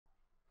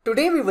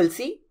Today we will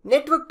see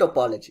network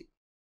topology.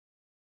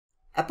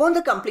 Upon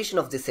the completion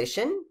of this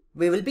session,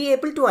 we will be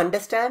able to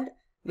understand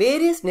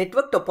various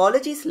network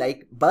topologies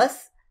like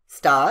bus,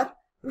 star,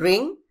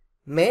 ring,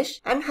 mesh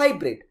and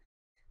hybrid.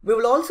 We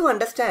will also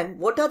understand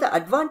what are the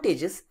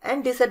advantages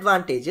and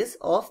disadvantages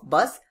of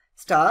bus,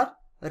 star,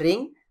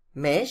 ring,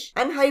 mesh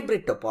and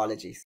hybrid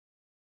topologies.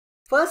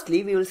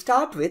 Firstly, we will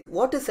start with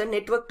what is a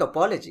network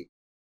topology.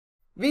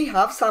 We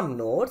have some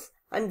nodes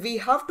and we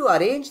have to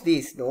arrange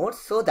these nodes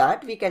so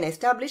that we can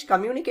establish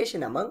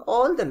communication among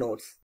all the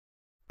nodes.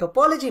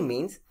 Topology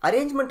means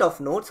arrangement of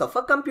nodes of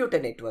a computer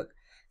network.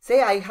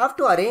 Say I have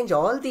to arrange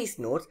all these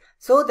nodes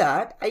so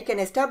that I can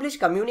establish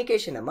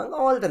communication among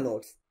all the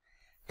nodes.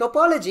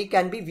 Topology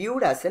can be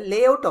viewed as a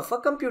layout of a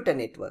computer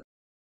network.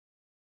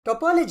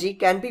 Topology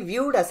can be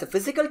viewed as a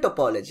physical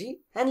topology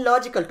and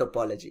logical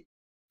topology.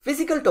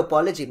 Physical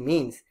topology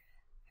means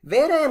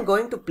where I am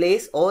going to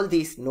place all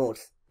these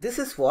nodes. This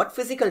is what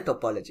physical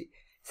topology.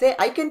 Say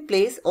I can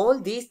place all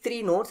these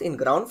 3 nodes in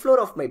ground floor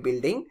of my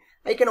building.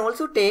 I can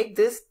also take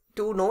these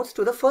 2 nodes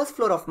to the first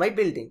floor of my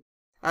building.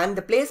 And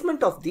the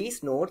placement of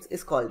these nodes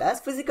is called as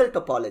physical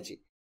topology.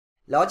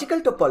 Logical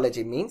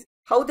topology means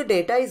how the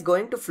data is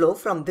going to flow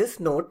from this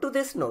node to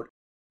this node.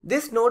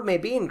 This node may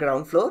be in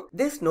ground floor,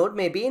 this node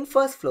may be in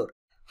first floor.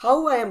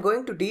 How I am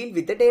going to deal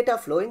with the data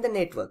flow in the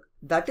network,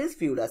 that is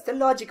viewed as the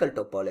logical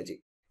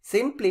topology.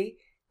 Simply,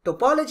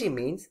 topology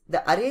means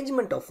the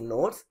arrangement of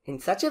nodes in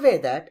such a way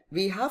that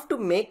we have to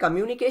make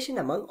communication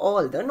among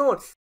all the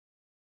nodes.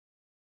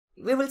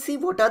 We will see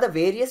what are the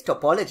various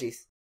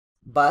topologies: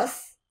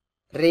 bus,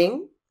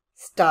 ring,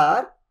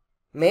 star,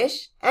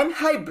 mesh and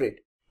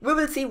hybrid. We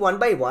will see one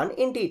by one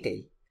in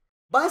detail.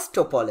 Bus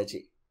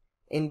topology.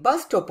 In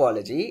bus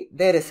topology,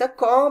 there is a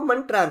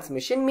common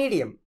transmission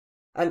medium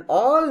and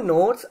all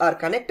nodes are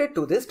connected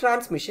to this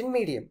transmission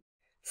medium.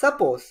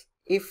 Suppose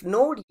if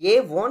node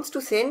A wants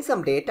to send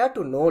some data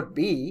to node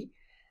B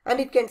and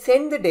it can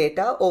send the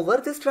data over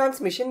this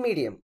transmission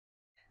medium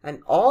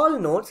and all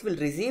nodes will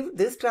receive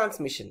this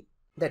transmission,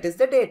 that is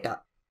the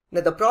data.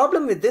 Now the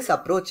problem with this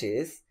approach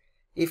is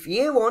if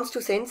A wants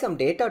to send some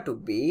data to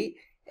B,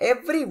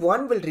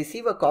 everyone will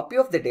receive a copy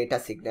of the data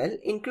signal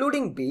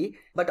including B,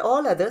 but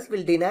all others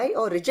will deny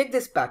or reject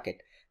this packet.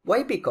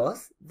 Why?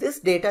 Because this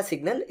data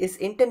signal is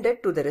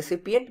intended to the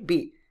recipient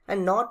B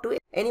and not to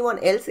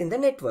anyone else in the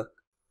network.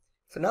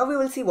 So now we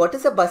will see what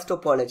is a bus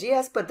topology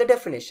as per the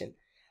definition.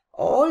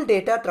 All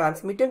data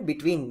transmitted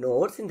between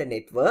nodes in the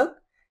network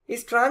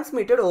is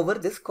transmitted over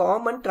this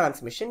common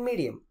transmission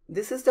medium.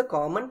 This is the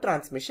common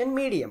transmission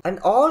medium and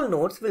all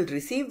nodes will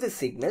receive this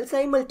signal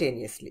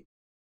simultaneously.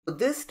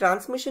 This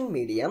transmission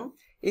medium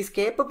is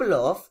capable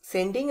of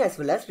sending as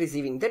well as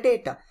receiving the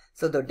data.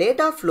 So the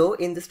data flow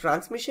in this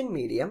transmission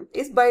medium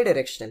is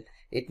bidirectional.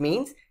 It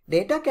means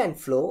data can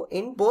flow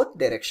in both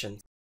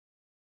directions.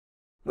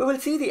 We will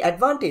see the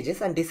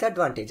advantages and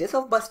disadvantages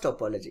of bus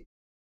topology.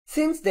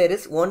 Since there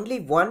is only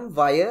one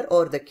wire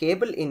or the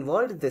cable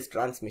involved in this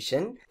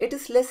transmission, it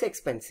is less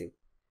expensive.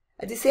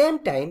 At the same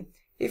time,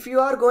 if you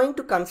are going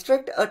to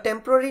construct a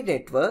temporary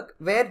network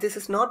where this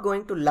is not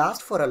going to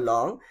last for a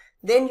long,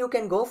 then you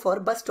can go for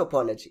bus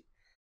topology.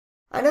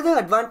 Another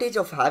advantage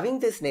of having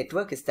this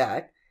network is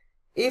that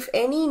if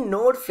any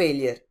node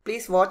failure,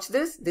 please watch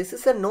this, this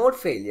is a node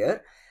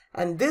failure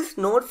and this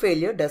node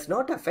failure does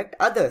not affect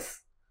others.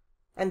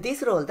 And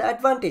these are all the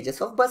advantages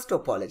of bus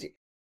topology.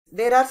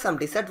 There are some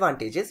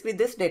disadvantages with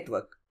this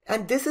network.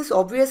 And this is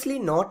obviously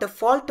not a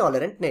fault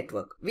tolerant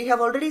network. We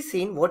have already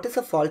seen what is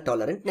a fault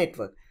tolerant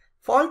network.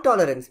 Fault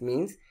tolerance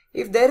means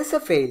if there is a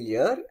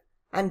failure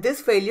and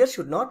this failure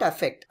should not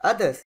affect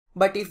others.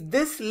 But if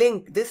this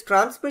link, this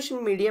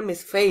transmission medium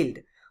is failed,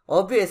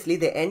 obviously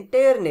the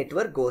entire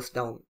network goes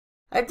down.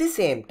 At the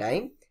same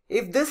time,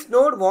 if this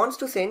node wants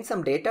to send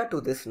some data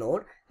to this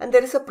node and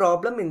there is a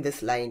problem in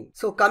this line,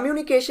 so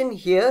communication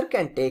here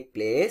can take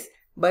place,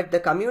 but the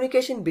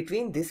communication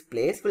between this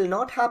place will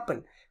not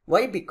happen.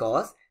 Why?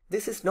 Because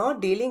this is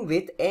not dealing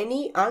with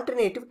any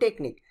alternative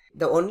technique.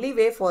 The only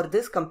way for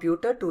this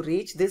computer to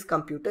reach this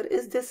computer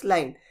is this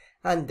line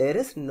and there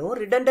is no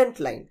redundant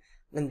line.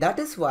 And that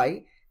is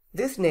why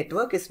this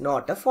network is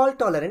not a fault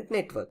tolerant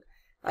network.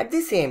 At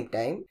the same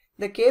time,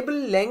 the cable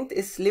length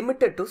is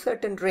limited to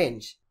certain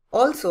range.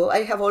 Also,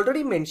 I have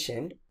already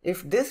mentioned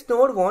if this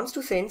node wants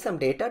to send some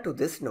data to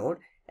this node,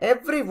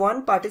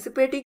 everyone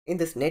participating in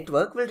this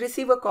network will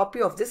receive a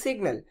copy of the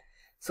signal.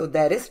 So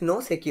there is no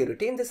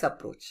security in this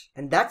approach.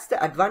 And that's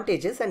the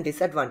advantages and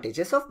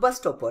disadvantages of bus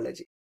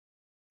topology.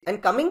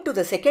 And coming to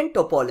the second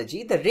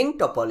topology, the ring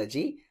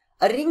topology,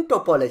 a ring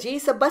topology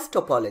is a bus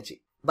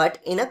topology, but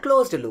in a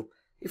closed loop.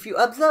 If you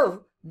observe,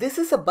 this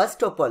is a bus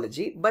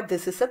topology, but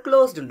this is a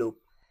closed loop.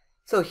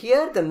 So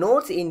here the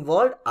nodes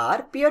involved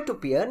are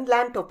peer-to-peer and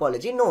LAN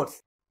topology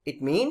nodes.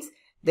 It means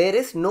there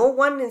is no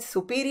one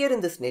superior in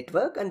this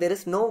network and there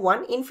is no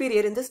one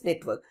inferior in this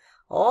network.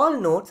 All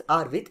nodes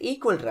are with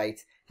equal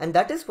rights and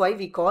that is why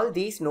we call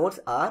these nodes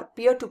are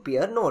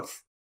peer-to-peer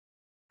nodes.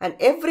 And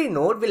every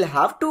node will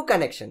have 2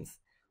 connections,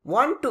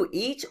 one to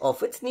each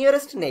of its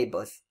nearest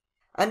neighbors.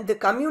 and the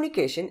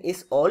communication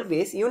is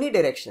always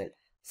unidirectional.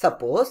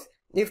 Suppose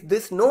if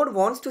this node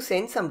wants to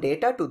send some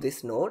data to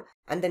this node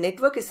and the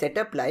network is set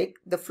up like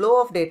the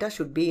flow of data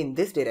should be in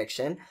this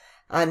direction,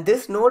 and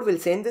this node will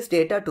send this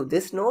data to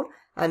this node,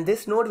 and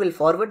this node will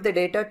forward the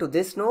data to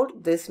this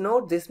node, this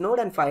node, this node,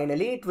 and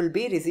finally it will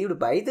be received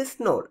by this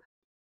node.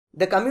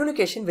 The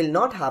communication will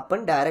not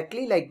happen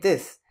directly like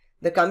this.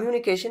 The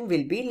communication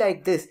will be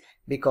like this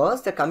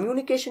because the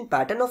communication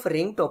pattern of a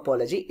ring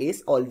topology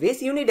is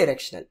always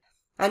unidirectional.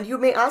 And you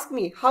may ask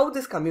me how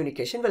this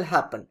communication will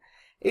happen.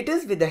 It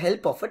is with the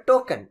help of a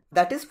token.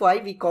 That is why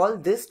we call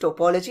this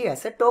topology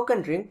as a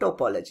token ring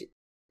topology.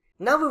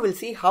 Now we will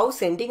see how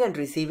sending and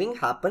receiving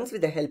happens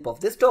with the help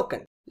of this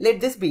token.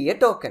 Let this be a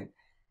token.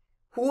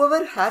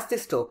 Whoever has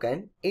this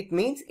token, it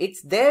means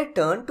it's their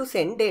turn to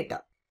send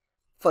data.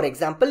 For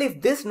example,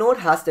 if this node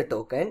has the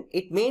token,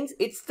 it means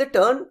it's the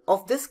turn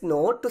of this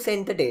node to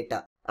send the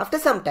data. After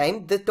some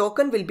time, the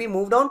token will be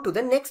moved on to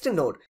the next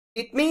node.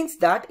 It means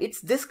that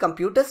it's this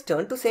computer's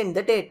turn to send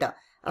the data.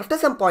 After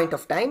some point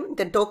of time,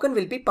 the token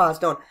will be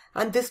passed on,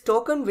 and this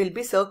token will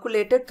be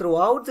circulated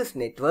throughout this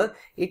network.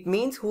 It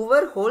means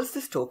whoever holds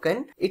this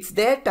token, it's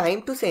their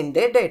time to send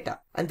their data.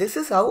 And this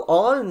is how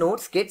all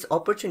nodes gets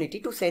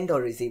opportunity to send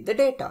or receive the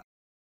data.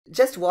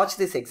 Just watch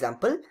this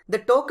example. The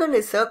token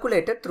is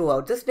circulated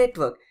throughout this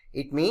network.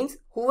 It means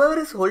whoever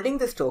is holding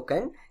this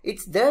token,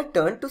 it's their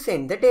turn to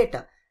send the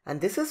data.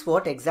 And this is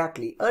what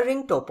exactly a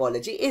ring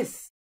topology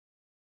is.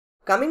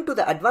 Coming to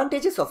the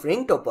advantages of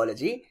ring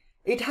topology,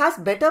 it has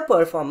better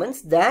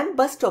performance than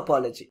bus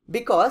topology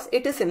because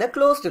it is in a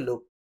closed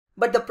loop.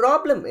 But the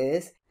problem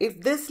is, if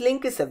this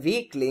link is a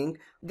weak link,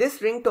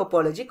 this ring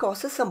topology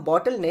causes some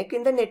bottleneck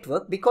in the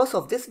network because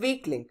of this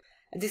weak link.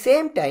 At the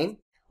same time,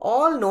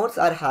 all nodes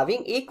are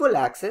having equal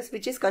access,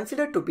 which is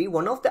considered to be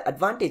one of the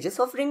advantages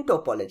of ring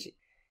topology.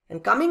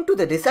 And coming to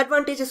the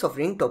disadvantages of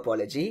ring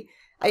topology,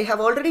 I have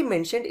already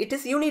mentioned it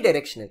is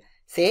unidirectional.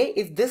 Say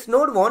if this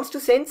node wants to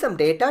send some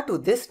data to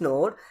this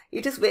node,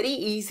 it is very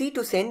easy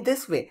to send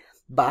this way.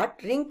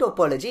 But ring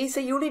topology is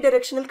a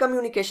unidirectional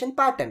communication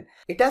pattern.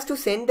 It has to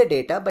send the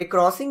data by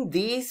crossing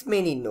these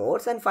many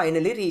nodes and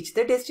finally reach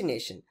the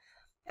destination.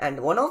 And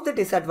one of the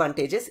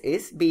disadvantages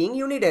is being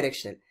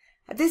unidirectional.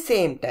 At the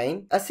same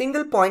time, a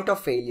single point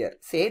of failure,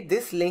 say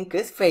this link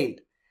is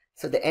failed.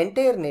 So the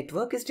entire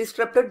network is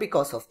disrupted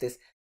because of this.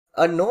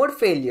 A node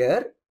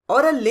failure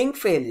or a link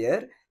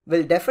failure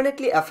will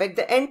definitely affect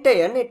the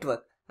entire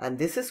network. And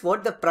this is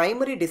what the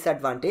primary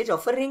disadvantage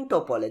of a ring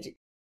topology.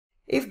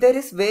 If there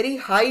is very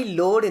high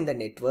load in the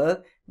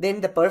network, then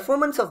the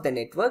performance of the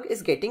network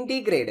is getting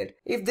degraded.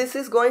 If this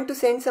is going to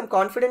send some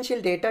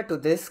confidential data to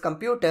this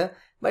computer,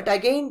 but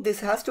again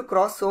this has to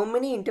cross so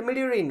many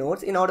intermediary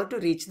nodes in order to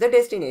reach the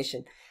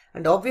destination.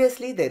 And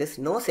obviously there is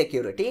no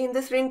security in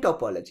this ring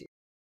topology.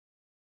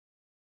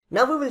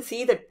 Now we will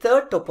see the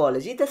third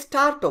topology, the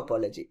star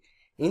topology.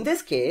 In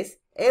this case,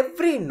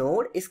 every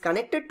node is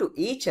connected to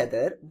each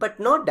other, but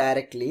not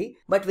directly,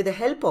 but with the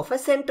help of a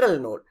central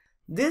node.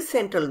 This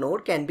central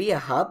node can be a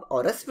hub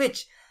or a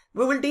switch.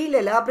 We will deal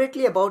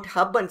elaborately about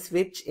hub and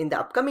switch in the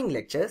upcoming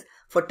lectures.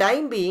 For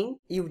time being,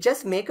 you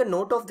just make a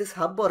note of this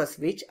hub or a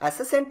switch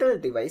as a central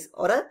device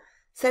or a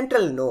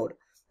central node.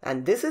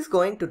 And this is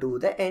going to do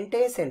the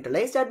entire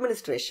centralized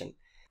administration.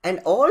 And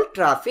all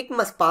traffic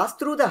must pass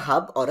through the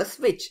hub or a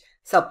switch.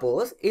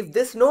 Suppose if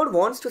this node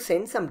wants to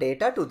send some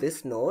data to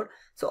this node,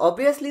 so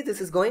obviously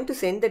this is going to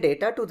send the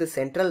data to the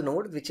central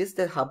node, which is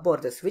the hub or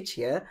the switch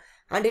here.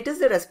 And it is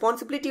the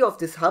responsibility of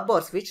this hub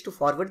or switch to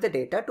forward the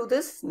data to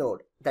this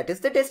node. That is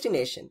the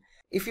destination.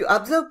 If you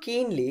observe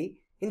keenly,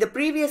 in the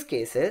previous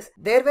cases,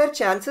 there were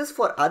chances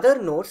for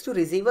other nodes to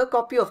receive a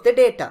copy of the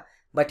data.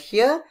 But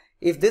here,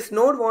 if this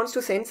node wants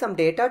to send some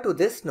data to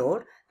this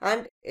node,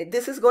 and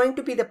this is going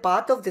to be the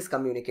path of this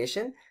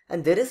communication,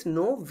 and there is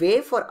no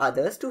way for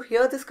others to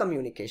hear this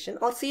communication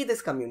or see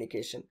this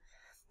communication.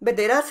 But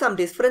there are some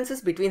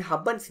differences between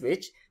hub and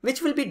switch,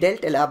 which will be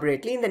dealt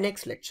elaborately in the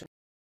next lecture.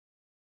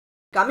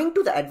 Coming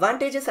to the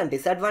advantages and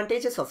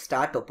disadvantages of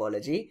star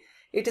topology,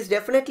 it is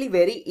definitely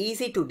very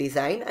easy to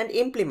design and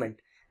implement.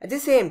 At the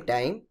same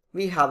time,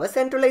 we have a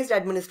centralized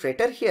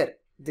administrator here.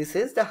 This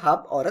is the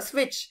hub or a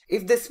switch.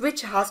 If the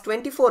switch has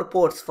 24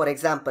 ports, for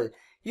example,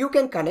 you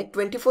can connect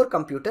 24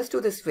 computers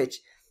to the switch.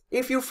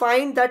 If you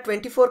find that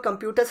 24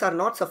 computers are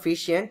not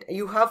sufficient,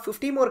 you have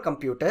 50 more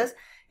computers,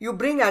 you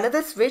bring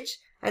another switch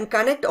and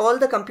connect all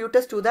the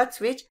computers to that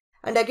switch,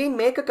 and again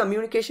make a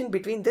communication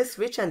between this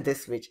switch and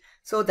this switch,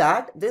 so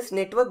that this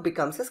network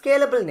becomes a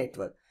scalable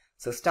network.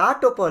 So star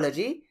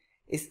topology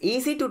is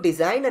easy to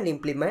design and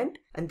implement,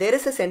 and there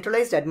is a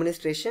centralized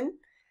administration,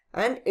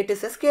 and it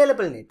is a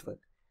scalable network.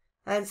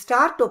 And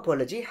star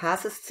topology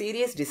has a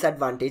serious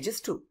disadvantages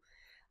too.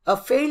 A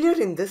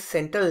failure in this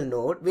central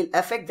node will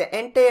affect the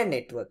entire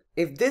network.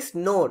 If this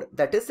node,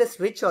 that is the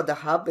switch or the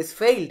hub, is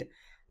failed,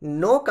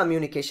 no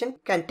communication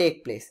can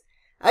take place.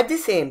 At the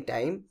same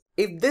time,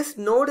 if this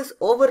node is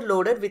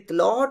overloaded with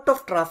lot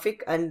of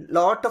traffic and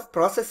lot of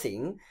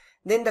processing,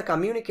 then the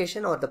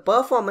communication or the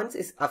performance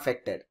is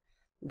affected.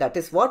 That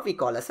is what we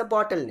call as a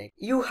bottleneck.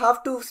 You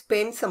have to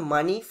spend some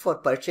money for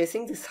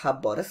purchasing this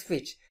hub or a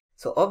switch.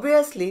 So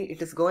obviously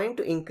it is going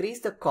to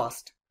increase the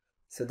cost.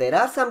 So there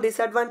are some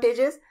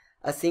disadvantages.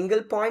 A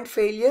single point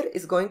failure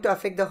is going to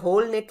affect the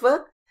whole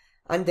network,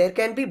 and there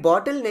can be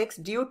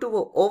bottlenecks due to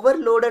an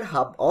overloaded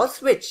hub or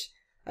switch.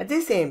 At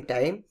the same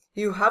time,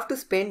 you have to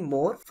spend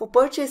more for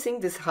purchasing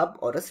this hub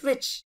or a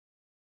switch.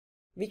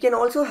 We can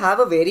also have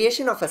a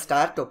variation of a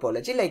star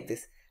topology like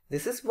this.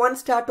 This is one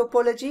star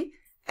topology,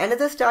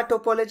 another star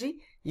topology.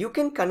 You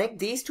can connect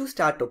these two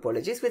star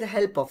topologies with the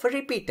help of a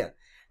repeater.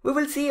 We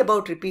will see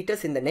about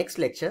repeaters in the next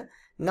lecture.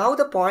 Now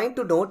the point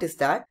to note is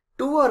that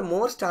two or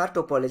more star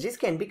topologies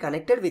can be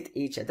connected with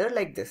each other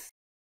like this.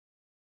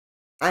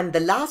 And the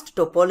last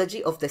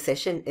topology of the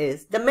session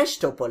is the mesh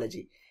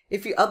topology.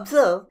 If you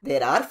observe,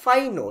 there are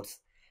 5 nodes.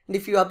 And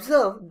if you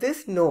observe,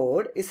 this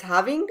node is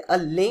having a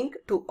link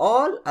to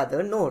all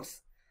other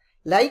nodes.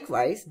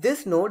 Likewise,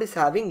 this node is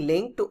having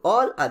link to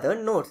all other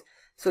nodes.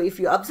 So if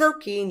you observe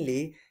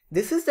keenly,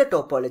 this is the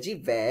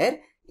topology where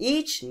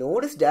each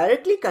node is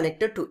directly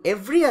connected to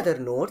every other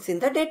nodes in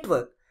the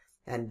network.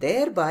 And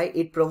thereby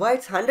it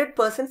provides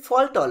 100%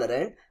 fault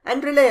tolerant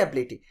and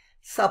reliability.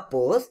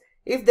 Suppose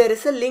if there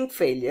is a link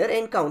failure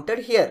encountered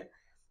here,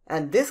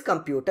 and this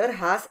computer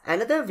has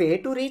another way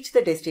to reach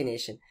the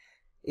destination.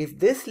 If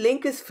this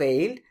link is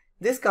failed,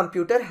 this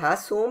computer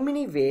has so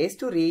many ways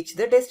to reach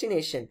the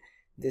destination.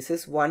 This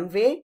is one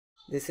way,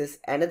 this is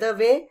another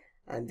way,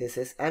 and this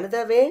is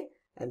another way,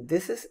 and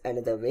this is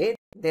another way.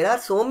 There are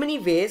so many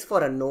ways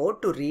for a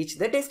node to reach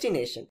the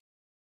destination.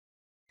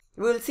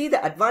 We will see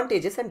the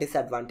advantages and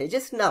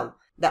disadvantages now.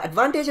 The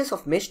advantages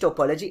of mesh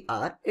topology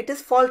are, it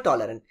is fault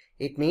tolerant.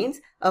 It means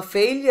a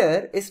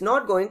failure is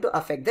not going to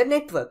affect the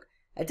network.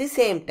 At the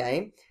same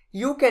time,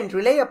 you can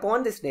rely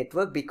upon this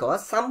network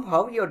because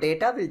somehow your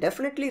data will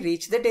definitely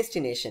reach the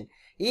destination,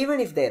 even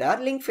if there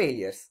are link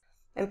failures.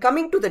 And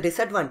coming to the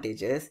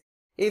disadvantages,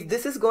 if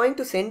this is going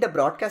to send a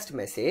broadcast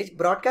message,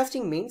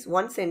 broadcasting means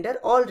one sender,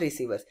 all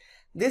receivers.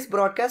 This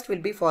broadcast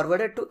will be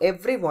forwarded to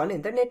everyone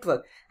in the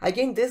network.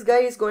 Again, this guy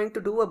is going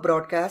to do a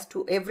broadcast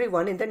to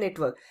everyone in the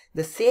network.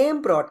 The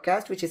same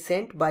broadcast which is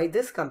sent by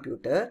this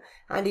computer,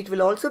 and it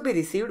will also be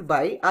received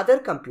by other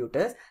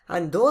computers,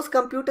 and those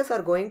computers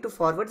are going to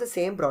forward the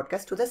same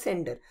broadcast to the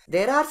sender.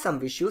 There are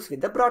some issues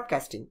with the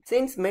broadcasting.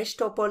 Since mesh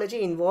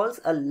topology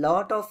involves a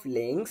lot of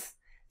links,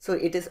 so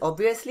it is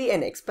obviously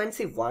an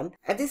expensive one.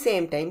 At the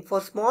same time, for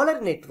smaller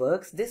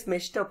networks, this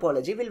mesh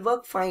topology will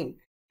work fine.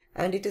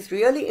 And it is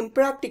really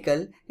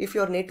impractical if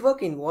your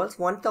network involves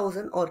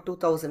 1000 or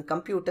 2000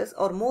 computers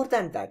or more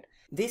than that.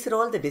 These are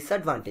all the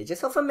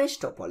disadvantages of a mesh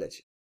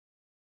topology.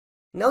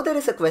 Now there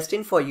is a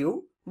question for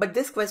you, but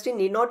this question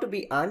need not to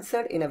be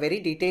answered in a very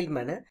detailed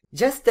manner.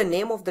 Just the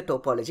name of the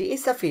topology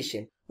is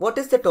sufficient. What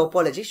is the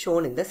topology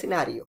shown in the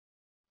scenario?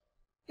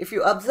 If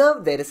you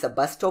observe, there is a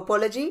bus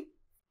topology,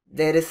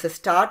 there is a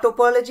star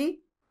topology,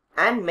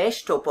 and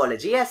mesh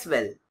topology as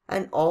well.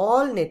 And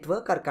all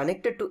networks are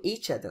connected to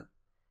each other.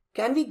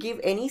 Can we give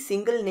any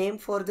single name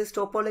for this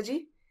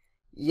topology?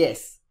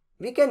 Yes,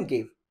 we can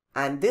give.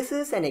 And this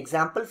is an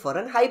example for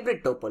a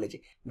hybrid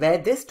topology, where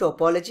this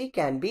topology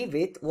can be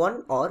with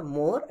one or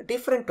more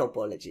different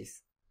topologies.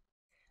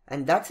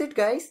 And that's it,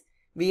 guys.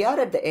 We are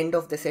at the end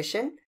of the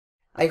session.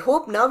 I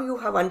hope now you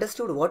have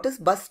understood what is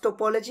bus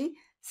topology,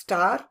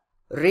 star,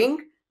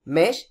 ring,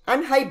 mesh,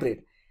 and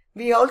hybrid.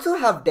 We also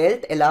have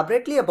dealt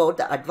elaborately about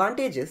the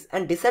advantages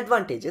and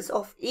disadvantages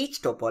of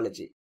each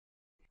topology.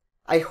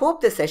 I hope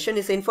the session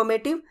is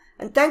informative,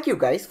 and thank you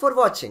guys for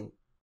watching.